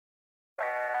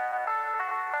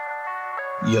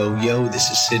Yo, yo, this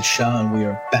is Sid Shah, and we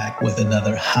are back with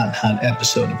another hot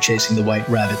episode of Chasing the White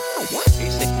Rabbit.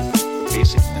 Chasing and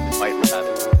the White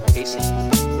Rabbit. Chasing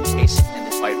and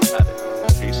the White Rabbit.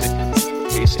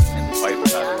 Chasing and the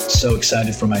White Rabbit. So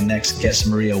excited for my next guest,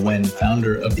 Maria Nguyen,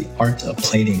 founder of The Art of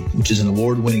Plating, which is an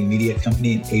award-winning media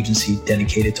company and agency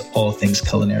dedicated to all things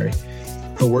culinary.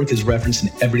 Her work is referenced in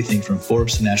everything from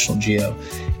Forbes to National Geo.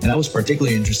 And I was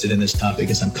particularly interested in this topic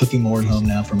as I'm cooking more at home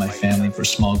now for my family for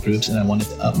small groups, and I wanted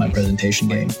to up my presentation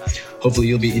game. Hopefully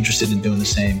you'll be interested in doing the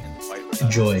same.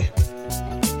 Enjoy.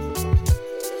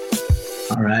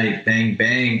 All right, bang,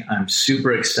 bang. I'm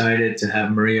super excited to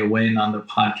have Maria Nguyen on the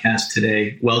podcast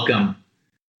today. Welcome.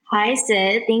 Hi,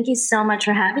 Sid. Thank you so much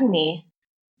for having me.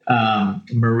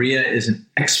 Maria is an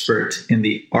expert in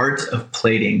the art of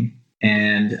plating.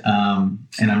 And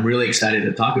I'm really excited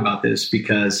to talk about this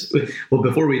because, well,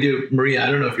 before we do, Maria, I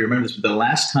don't know if you remember this, but the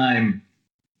last time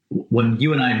when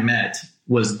you and I met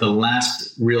was the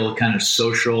last real kind of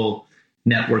social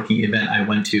networking event I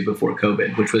went to before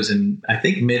COVID, which was in, I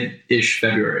think, mid-ish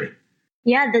February.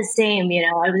 Yeah, the same.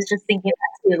 I was just thinking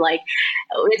that too. Like,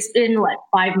 it's been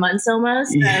 5 months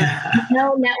almost. Yeah.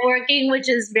 No networking, which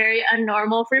is very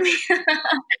unnormal for me.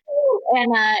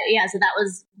 And so that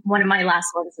was one of my last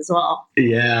ones as well.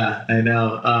 Yeah, I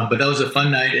know. But that was a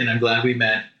fun night, and I'm glad we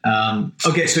met.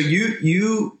 Okay, so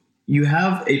you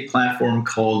have a platform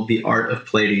called The Art of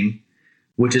Plating,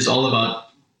 which is all about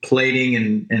plating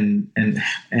and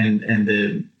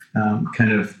the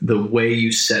kind of the way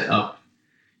you set up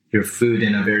your food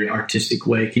in a very artistic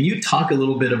way. Can you talk a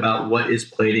little bit about what is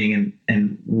plating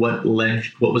and what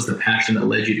was the passion that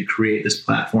led you to create this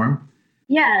platform?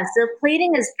 Yeah, so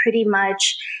plating is pretty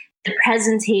much the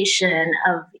presentation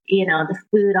of, the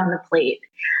food on the plate.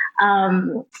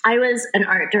 I was an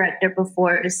art director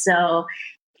before, so,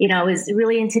 I was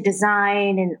really into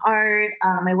design and art.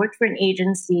 I worked for an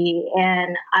agency,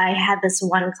 and I had this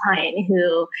one client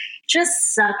who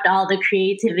just sucked all the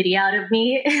creativity out of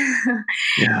me.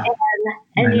 Yeah,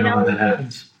 and I know that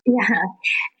happens. Yeah,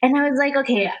 and I was like,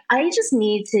 okay, I just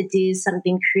need to do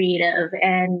something creative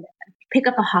and pick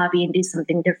up a hobby and do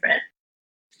something different.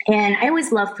 And I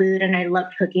always loved food and I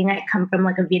loved cooking. I come from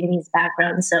a Vietnamese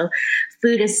background, so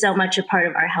food is so much a part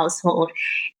of our household.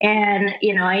 And,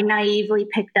 I naively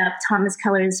picked up Thomas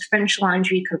Keller's French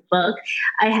Laundry cookbook.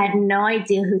 I had no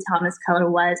idea who Thomas Keller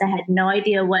was. I had no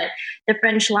idea what the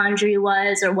French Laundry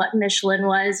was or what Michelin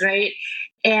was, right?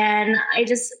 And I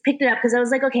just picked it up because I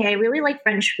was like, okay, I really like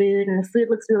French food and the food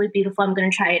looks really beautiful. I'm going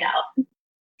to try it out.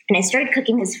 And I started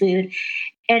cooking his food.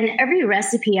 And every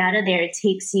recipe out of there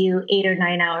takes you 8 or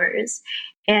 9 hours.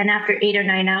 And after 8 or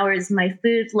 9 hours, my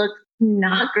food looked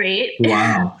not great.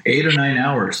 Wow, 8 or 9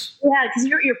 hours. Yeah, because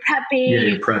you're prepping. Yeah,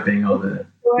 you're prepping all the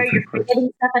you're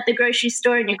getting stuff at the grocery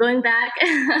store and you're going back.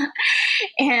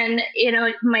 And,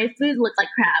 my food looked like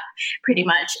crap, pretty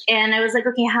much. And I was like,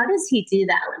 okay, how does he do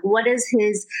that? What is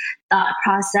his thought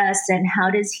process and how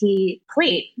does he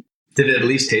plate? Did it at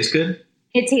least taste good?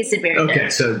 It tasted very good. Okay,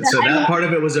 so that part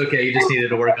of it was okay. You just needed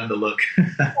to work on the look.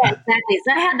 Yeah, exactly.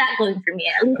 So I had that going for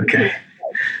me at least. Okay.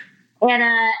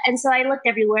 And so I looked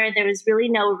everywhere. There was really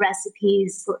no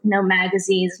recipes, no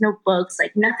magazines, no books,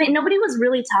 nothing. Nobody was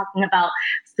really talking about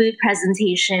food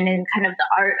presentation and kind of the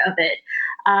art of it.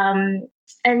 And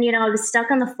I was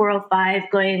stuck on the 405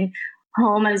 going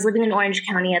home. I was living in Orange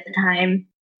County at the time,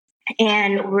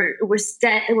 and we're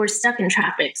stuck in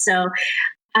traffic. So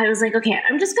I was like, okay,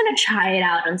 I'm just going to try it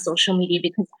out on social media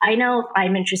because I know if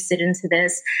I'm interested into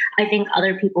this, I think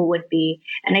other people would be.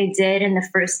 And I did. And the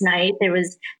first night there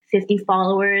was 50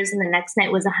 followers and the next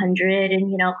night was 100.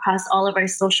 And, across all of our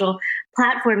social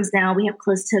platforms now, we have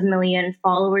close to 1 million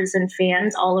followers and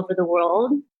fans all over the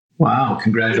world. Wow.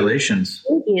 Congratulations.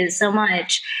 Thank you so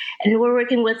much. And we're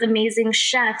working with amazing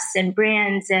chefs and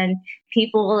brands and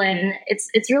people. And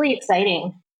it's really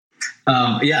exciting.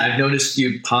 I've noticed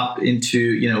you pop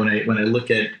into, when I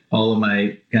look at all of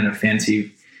my kind of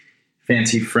fancy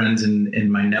friends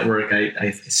in my network,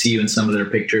 I see you in some of their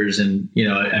pictures and,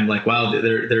 I'm like, wow,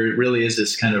 there really is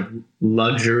this kind of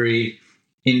luxury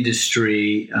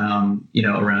industry,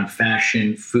 around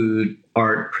fashion, food,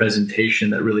 art, presentation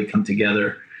that really come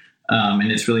together.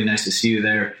 And it's really nice to see you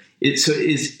there. So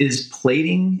is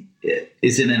plating,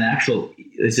 is it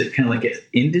kind of like an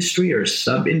industry or a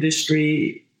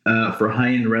sub-industry for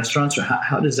high-end restaurants, or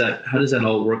how does that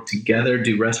all work together?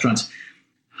 Do restaurants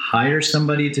hire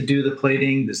somebody to do the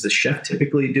plating? Does the chef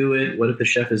typically do it? What if the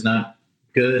chef is not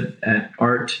good at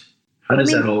art? How does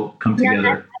that all come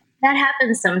together? that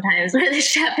happens sometimes where the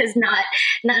chef is not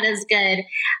as good.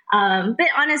 But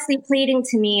honestly, plating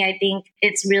to me, I think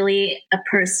it's really a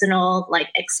personal like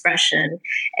expression.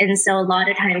 And so a lot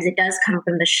of times it does come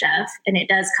from the chef and it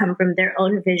does come from their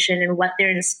own vision and what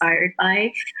they're inspired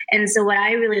by. And so what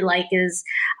I really like is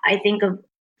I think of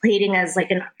plating as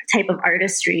like a type of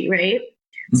artistry, right?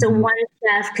 So one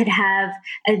chef could have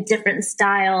a different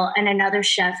style and another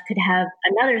chef could have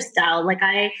another style. Like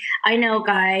I know a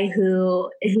guy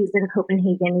he's in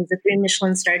Copenhagen. He's a 3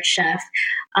 Michelin starred chef.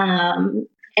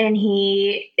 And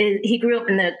he grew up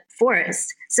in the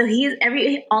forest. So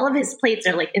all of his plates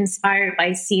are like inspired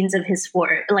by scenes of his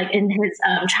like in his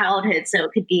childhood. So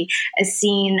it could be a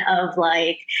scene of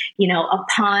like, a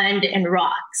pond and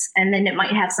rocks, and then it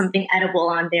might have something edible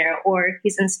on there, or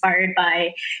he's inspired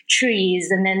by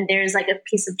trees. And then there's like a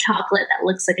piece of chocolate that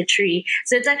looks like a tree.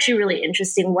 So it's actually really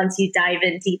interesting once you dive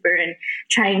in deeper and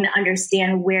trying to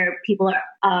understand where people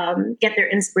get their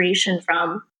inspiration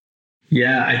from.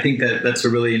 Yeah, I think that's a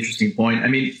really interesting point. I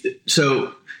mean,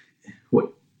 so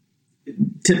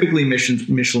typically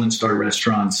Michelin star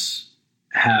restaurants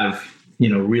have,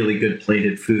 really good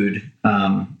plated food.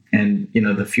 And,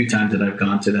 the few times that I've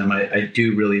gone to them, I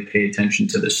do really pay attention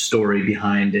to the story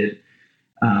behind it.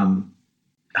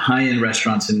 High-end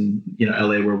restaurants in,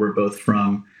 LA, where we're both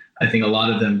from, I think a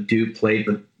lot of them do plate,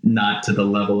 but not to the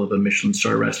level of a Michelin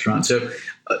star restaurant. So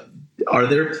are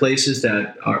there places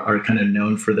that are kind of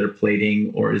known for their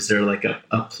plating, or is there like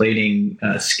a plating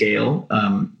scale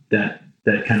that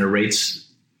kind of rates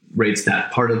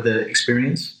that part of the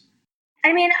experience?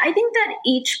 I mean, I think that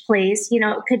each place,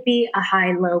 it could be a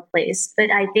high-low place, but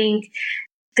I think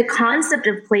the concept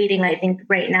of plating, I think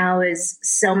right now is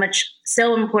so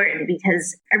important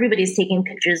because everybody's taking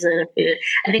pictures of the food.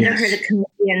 I think I've heard a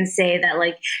comedian say that,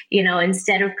 like,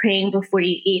 instead of praying before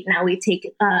you eat, now we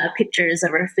take pictures of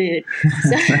our food.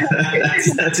 So,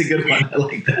 that's a good one. I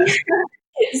like that.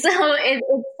 So it's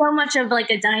so much of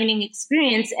like a dining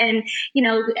experience, and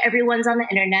everyone's on the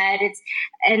internet.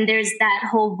 And there's that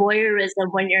whole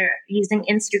voyeurism when you're using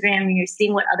Instagram and you're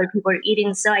seeing what other people are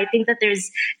eating. So I think that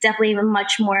there's definitely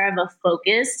much more of a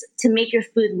focus to make your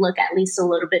food look at least a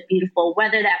little bit beautiful.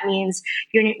 Whether that means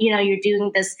you're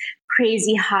doing this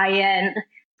crazy high end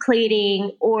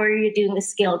plating, or you're doing a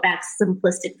scaled back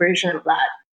simplistic version of that.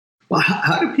 Well,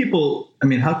 how do people,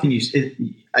 how can you,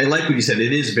 I like what you said,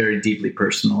 it is very deeply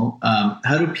personal.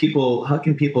 How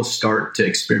can people start to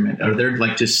experiment? Are there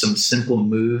like just some simple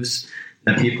moves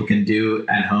that people can do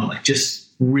at home? Like just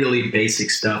really basic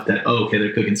stuff that,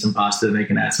 they're cooking some pasta and they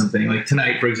can add something. Like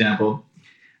tonight, for example,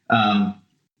 I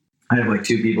have like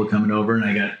 2 people coming over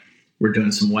and we're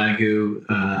doing some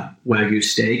Wagyu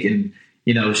steak, and,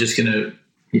 I was just going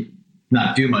to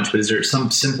not do much, but is there some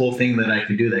simple thing that I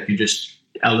could do that could just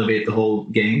elevate the whole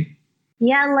game?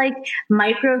 Yeah, like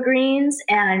microgreens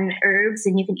and herbs,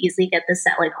 and you can easily get this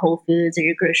at like Whole Foods or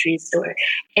your grocery store.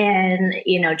 And,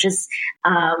 just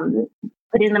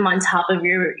putting them on top of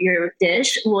your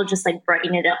dish will just like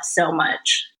brighten it up so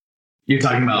much. You're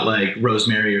talking about like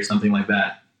rosemary or something like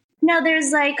that? No,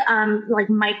 there's like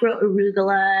micro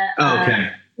arugula. Oh,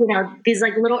 okay. These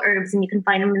like little herbs, and you can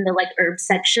find them in the like herb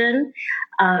section.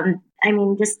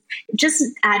 Just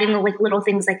adding like little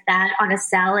things like that on a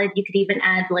salad. You could even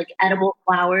add like edible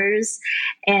flowers,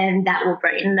 and that will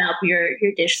brighten up your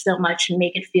dish so much and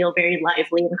make it feel very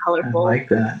lively and colorful. I like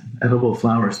that. Edible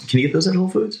flowers. Can you get those at Whole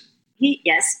Foods?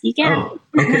 Yes, you can. Oh,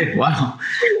 okay. Wow.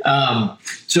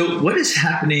 So what is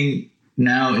happening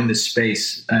now in the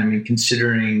space?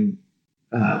 Considering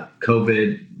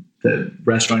COVID, the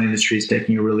restaurant industry is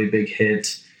taking a really big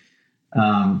hit.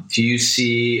 Do you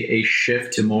see a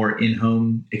shift to more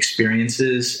in-home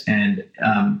experiences? And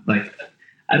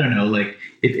I don't know, like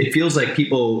it feels like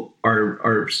people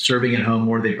are serving at home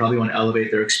more. They probably want to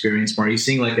elevate their experience more. Are you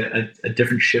seeing like a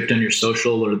different shift on your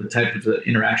social or the type of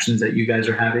interactions that you guys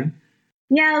are having?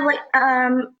 Yeah, like,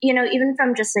 even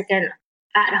from just like an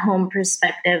at-home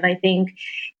perspective, I think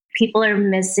people are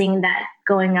missing that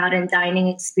going out and dining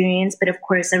experience. But of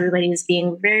course, everybody is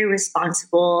being very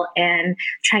responsible and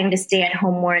trying to stay at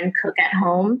home more and cook at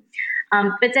home.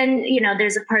 But then,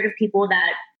 there's a part of people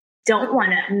that don't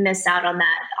want to miss out on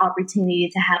that opportunity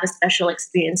to have a special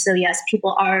experience. So yes,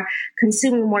 people are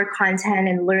consuming more content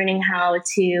and learning how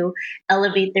to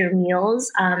elevate their meals.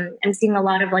 I'm seeing a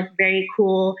lot of like very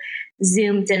cool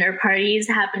Zoom dinner parties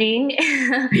happening.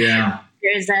 Yeah.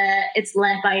 It's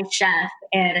led by a chef,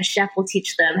 and a chef will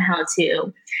teach them how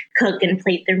to cook and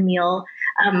plate their meal.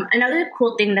 Another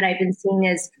cool thing that I've been seeing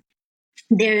is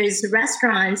there's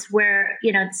restaurants where,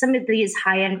 some of these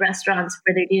high-end restaurants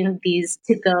where they're doing these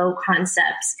to-go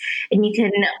concepts, and you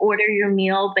can order your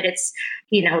meal, but it's,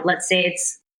 let's say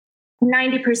it's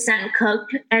 90%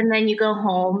 cooked, and then you go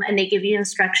home and they give you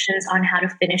instructions on how to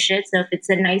finish it. So if it's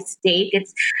a nice steak,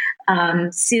 it's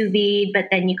sous vide, but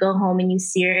then you go home and you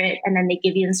sear it, and then they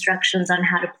give you instructions on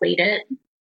how to plate it.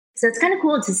 So it's kind of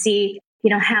cool to see,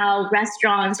 how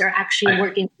restaurants are actually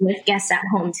working with guests at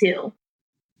home too.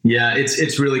 Yeah,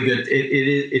 it's really good.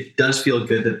 It does feel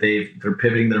good that they're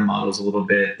pivoting their models a little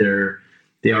bit.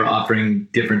 They are offering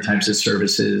different types of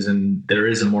services, and there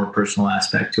is a more personal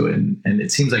aspect to it. And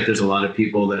it seems like there's a lot of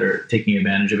people that are taking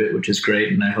advantage of it, which is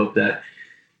great. And I hope that,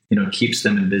 keeps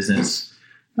them in business.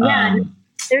 Yeah.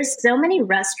 There's so many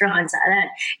restaurants that,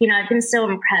 I've been so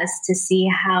impressed to see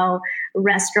how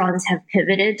restaurants have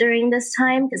pivoted during this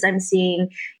time, because I'm seeing,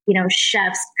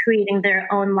 chefs creating their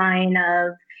own line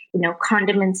of,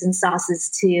 condiments and sauces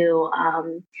to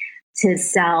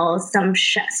sell.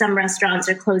 Some restaurants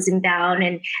are closing down,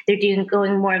 and they're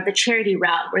going more of the charity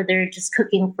route where they're just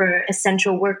cooking for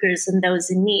essential workers and those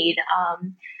in need.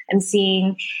 I'm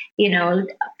seeing,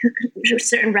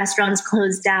 certain restaurants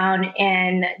close down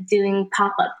and doing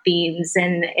pop-up themes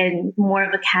and more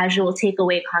of a casual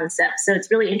takeaway concept. So it's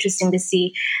really interesting to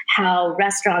see how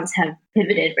restaurants have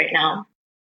pivoted right now.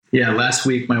 Yeah, last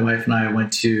week, my wife and I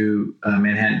went to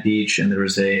Manhattan Beach, and there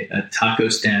was a taco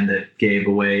stand that gave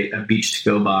away a beach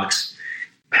to go box,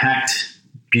 packed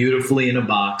beautifully in a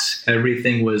box.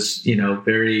 Everything was,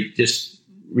 very just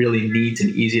really neat and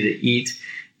easy to eat.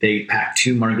 They packed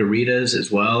 2 margaritas as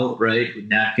well, right? With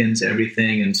napkins,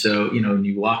 everything. And so, when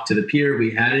you walk to the pier,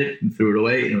 we had it and threw it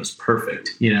away, and it was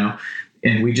perfect, and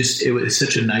it was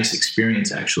such a nice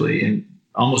experience, actually, and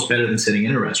almost better than sitting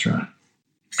in a restaurant.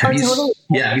 Have you seen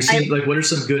have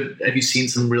you seen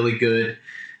some really good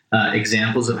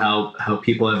examples of how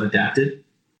people have adapted?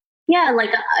 Yeah,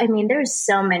 there's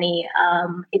so many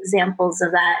examples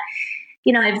of that.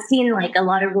 I've seen a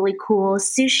lot of really cool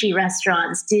sushi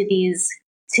restaurants do these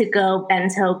to-go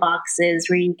bento boxes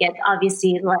where you get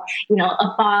obviously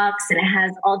a box, and it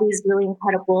has all these really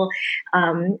incredible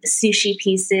sushi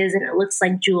pieces, and it looks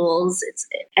like jewels.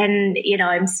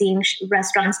 I'm seeing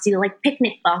restaurants do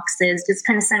picnic boxes, just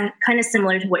kind of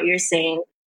similar to what you're saying.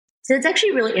 So it's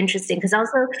actually really interesting, because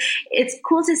also it's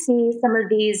cool to see some of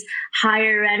these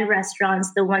higher end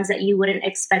restaurants, the ones that you wouldn't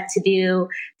expect to do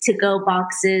to-go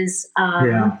boxes.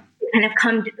 Kind of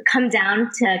come down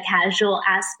to a casual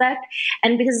aspect.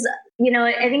 And because,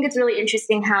 I think it's really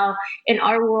interesting how in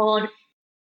our world,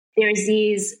 there's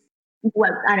these,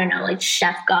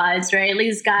 chef gods, right?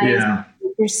 These guys,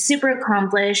 they're super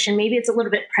accomplished, and maybe it's a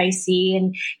little bit pricey,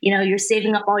 and, you're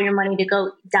saving up all your money to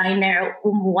go dine there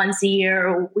once a year,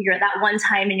 or you're that one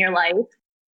time in your life.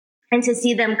 And to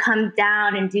see them come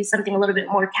down and do something a little bit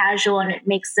more casual, and it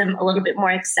makes them a little bit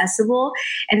more accessible.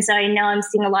 And so I know I'm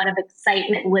seeing a lot of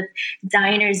excitement with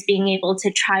diners being able to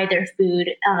try their food,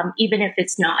 even if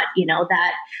it's not,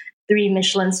 that 3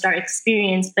 Michelin star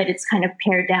experience, but it's kind of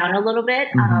pared down a little bit.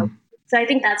 Mm-hmm. So I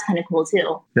think that's kind of cool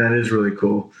too. That is really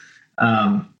cool.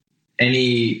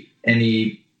 Any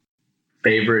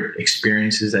favorite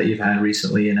experiences that you've had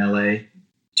recently in LA?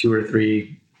 2 or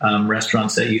 3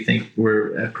 restaurants that you think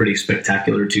were a pretty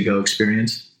spectacular to-go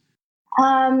experience?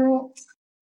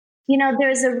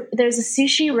 There's a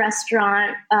sushi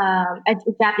restaurant, a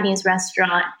Japanese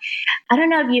restaurant. I don't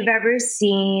know if you've ever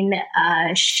seen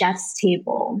Chef's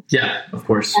Table. Yeah, of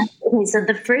course. Okay, so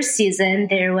the first season,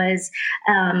 there was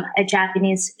a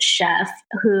Japanese chef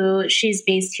she's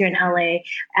based here in LA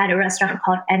at a restaurant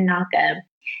called Ennaka.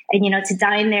 And, to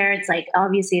dine there, it's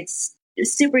obviously it's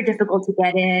super difficult to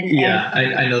get in. Yeah,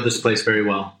 I know this place very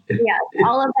well.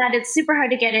 All of that. It's super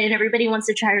hard to get in. Everybody wants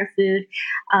to try her food.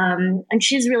 And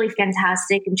she's really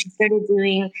fantastic. And she started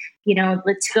doing,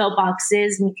 the to-go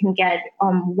boxes, and you can get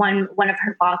one of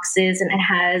her boxes, and it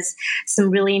has some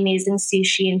really amazing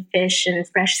sushi and fish and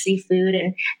fresh seafood.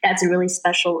 And that's a really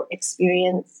special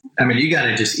experience. I mean, you got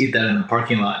to just eat that in the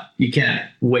parking lot. You can't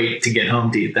wait to get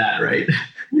home to eat that, right?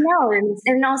 No,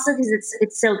 and also because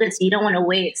it's so good, so you don't want to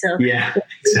wait. So yeah,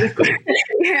 exactly.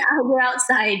 You're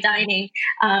outside dining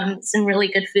some really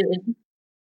good food.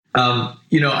 I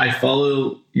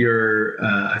follow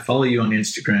you on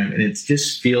Instagram, and it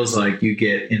just feels like you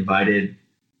get invited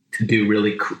to do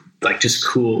really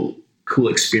cool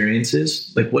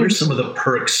experiences. What are some of the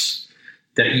perks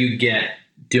that you get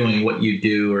doing what you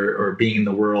do, or being in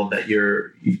the world that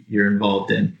you're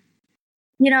involved in?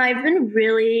 I've been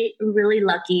really, really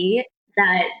lucky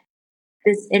that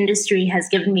this industry has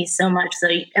given me so much. So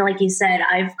like you said,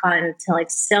 I've gone to like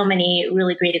so many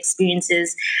really great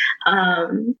experiences.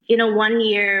 One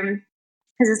year,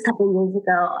 this is a couple of years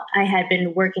ago, I had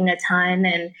been working a ton,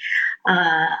 and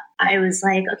I was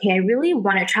like, okay, I really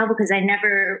want to travel because I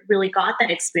never really got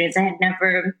that experience. I had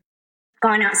never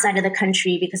gone outside of the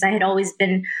country because I had always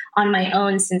been on my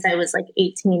own since I was like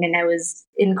 18, and I was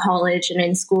in college and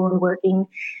in school and working.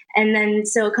 And then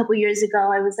so a couple years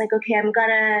ago, I was like, okay, I'm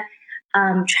gonna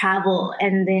travel.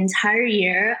 And the entire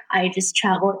year, I just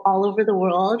traveled all over the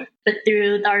world, but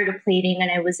through the art of plating, and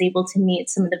I was able to meet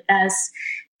some of the best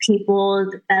people,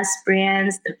 the best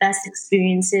brands, the best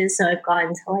experiences. So I've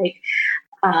gone to like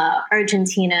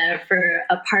Argentina for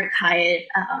a Park Hyatt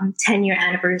 10-year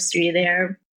anniversary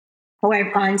there, or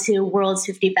I've gone to World's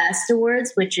 50 Best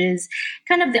Awards, which is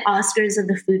kind of the Oscars of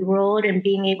the food world, and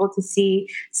being able to see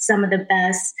some of the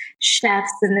best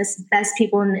chefs and the best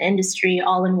people in the industry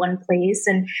all in one place.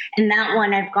 And that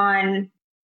one I've gone,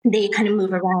 they kind of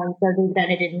move around. So they've done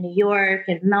it in New York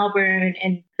and Melbourne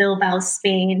and Bilbao,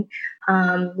 Spain.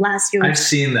 Last year, I've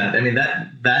seen that. I mean,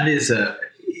 that is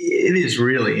it is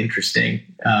really interesting,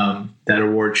 that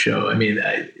award show. I mean,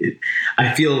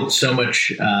 I feel so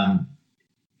much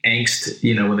angst,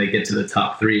 when they get to the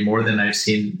top three, more than I've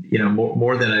seen,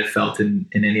 more than I've felt in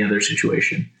any other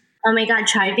situation. Oh my God,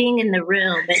 try being in the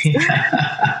room.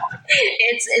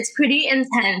 It's pretty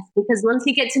intense, because once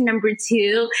you get to number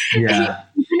two, you kind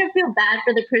of feel bad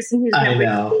for the person who's number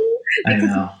two, because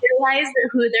you realize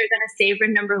who they're going to save for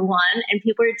number one, and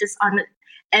people are just on the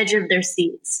edge of their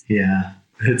seats. Yeah,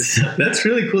 that's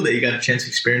really cool that you got a chance to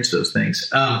experience those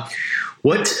things.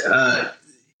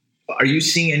 Are you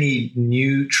seeing any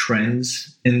new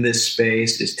trends in this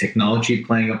space? Is technology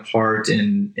playing a part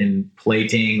in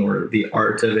plating or the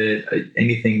art of it?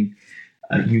 Anything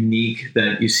unique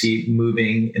that you see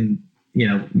moving in,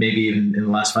 maybe even in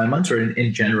the last 5 months, or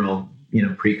in general,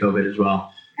 pre-COVID as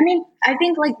well? I mean, I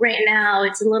think like right now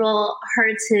it's a little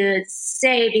hard to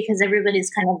say, because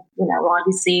everybody's kind of,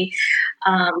 obviously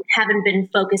haven't been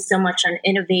focused so much on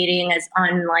innovating as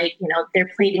on like, their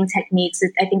plating techniques.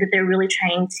 I think that they're really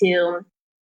trying to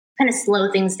kind of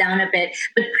slow things down a bit.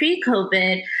 But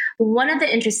pre-COVID, one of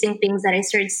the interesting things that I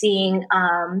started seeing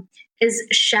is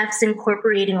chefs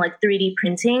incorporating like 3D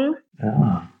printing.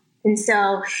 Oh. And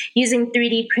so using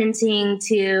 3D printing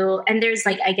and there's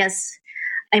like,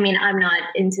 I'm not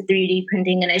into 3D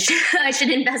printing, and I should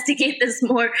investigate this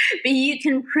more, but you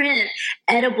can print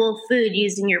edible food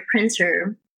using your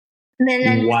printer. And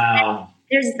then wow.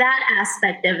 There's that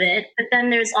aspect of it, but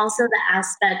then there's also the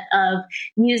aspect of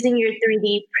using your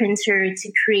 3D printer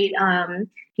to create,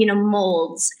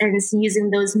 molds, and using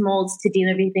those molds to do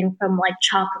everything from like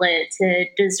chocolate to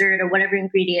dessert or whatever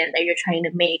ingredient that you're trying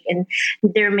to make. And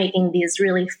they're making these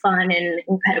really fun and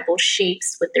incredible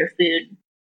shapes with their food.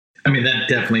 I mean, that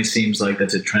definitely seems like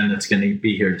that's a trend that's going to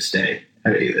be here to stay.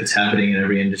 It's happening in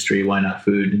every industry. Why not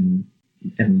food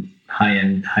and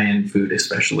high-end food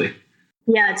especially?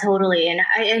 Yeah, totally.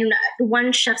 And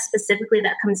one chef specifically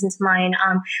that comes into mind,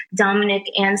 Dominic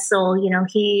Ansel,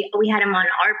 we had him on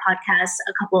our podcast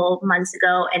a couple of months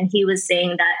ago, and he was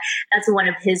saying that that's one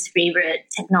of his favorite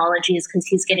technologies, because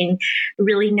he's getting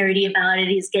really nerdy about it.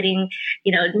 He's getting,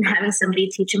 having somebody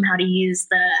teach him how to use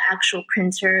the actual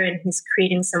printer, and he's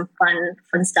creating some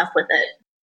fun stuff with it.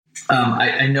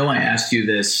 I know I asked you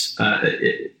this,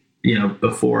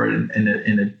 before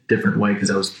in a different way, because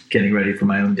I was getting ready for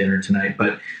my own dinner tonight.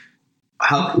 But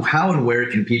how and where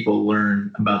can people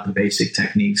learn about the basic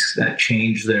techniques that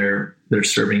change their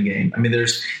serving game? I mean,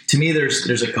 there's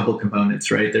a couple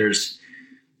components, right? There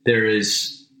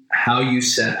is how you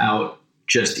set out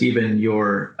just even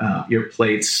your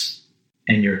plates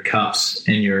and your cups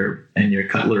and your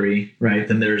cutlery, right?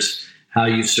 Then there's how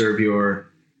you serve your,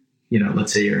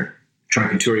 let's say your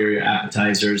charcuterie or your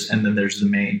appetizers, and then there's the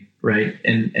main, right?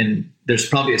 And there's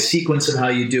probably a sequence of how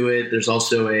you do it. There's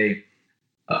also a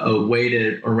way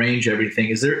to arrange everything.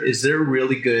 Is there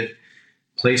really good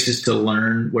places to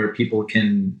learn where people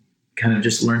can kind of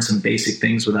just learn some basic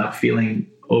things without feeling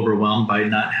overwhelmed by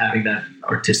not having that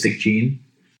artistic gene?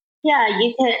 Yeah,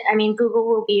 you could. I mean, Google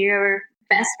will be your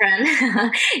best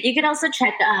friend. You can also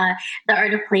check the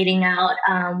Art of Plating out.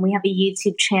 We have a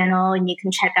YouTube channel, and you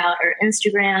can check out our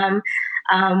Instagram.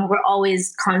 We're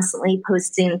always constantly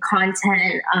posting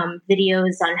content,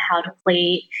 videos on how to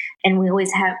plate, and we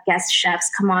always have guest chefs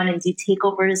come on and do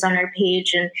takeovers on our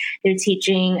page, and they're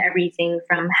teaching everything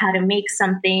from how to make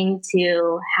something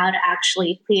to how to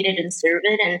actually plate it and serve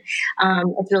it, and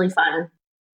it's really fun.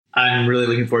 I'm really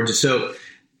looking forward to. So,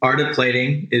 Art of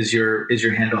Plating is your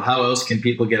handle. How else can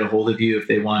people get a hold of you if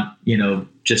they want,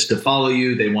 just to follow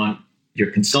you? They want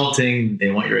your consulting,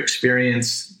 they want your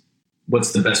experience,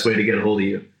 what's the best way to get a hold of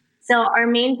you? So our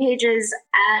main page is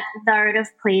at The Art of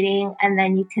Plating. And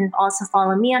then you can also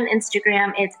follow me on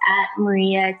Instagram. It's at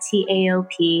Maria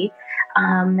TAOP.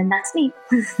 And that's me.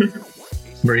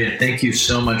 Maria, thank you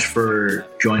so much for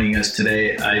joining us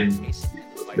today. I'm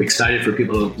excited for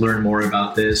people to learn more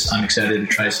about this. I'm excited to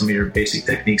try some of your basic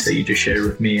techniques that you just shared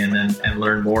with me and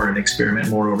learn more and experiment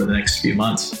more over the next few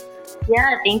months.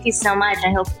 Yeah, thank you so much.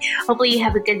 Hopefully you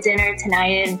have a good dinner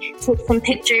tonight and take some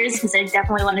pictures because I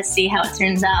definitely want to see how it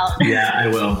turns out. Yeah, I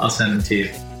will. I'll send them to you.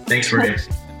 Thanks, Maria.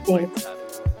 Thanks.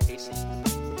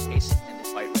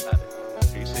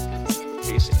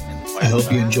 I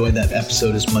hope you enjoyed that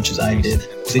episode as much as I did.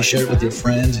 Please share it with your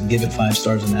friends and give it 5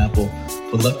 stars on Apple.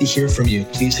 Would love to hear from you.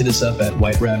 Please hit us up at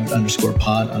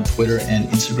whiterabbit_pod on Twitter and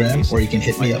Instagram, or you can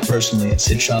hit me up personally at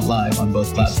SidShot Live on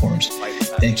both platforms.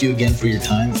 Thank you again for your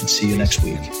time, and see you next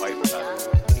week.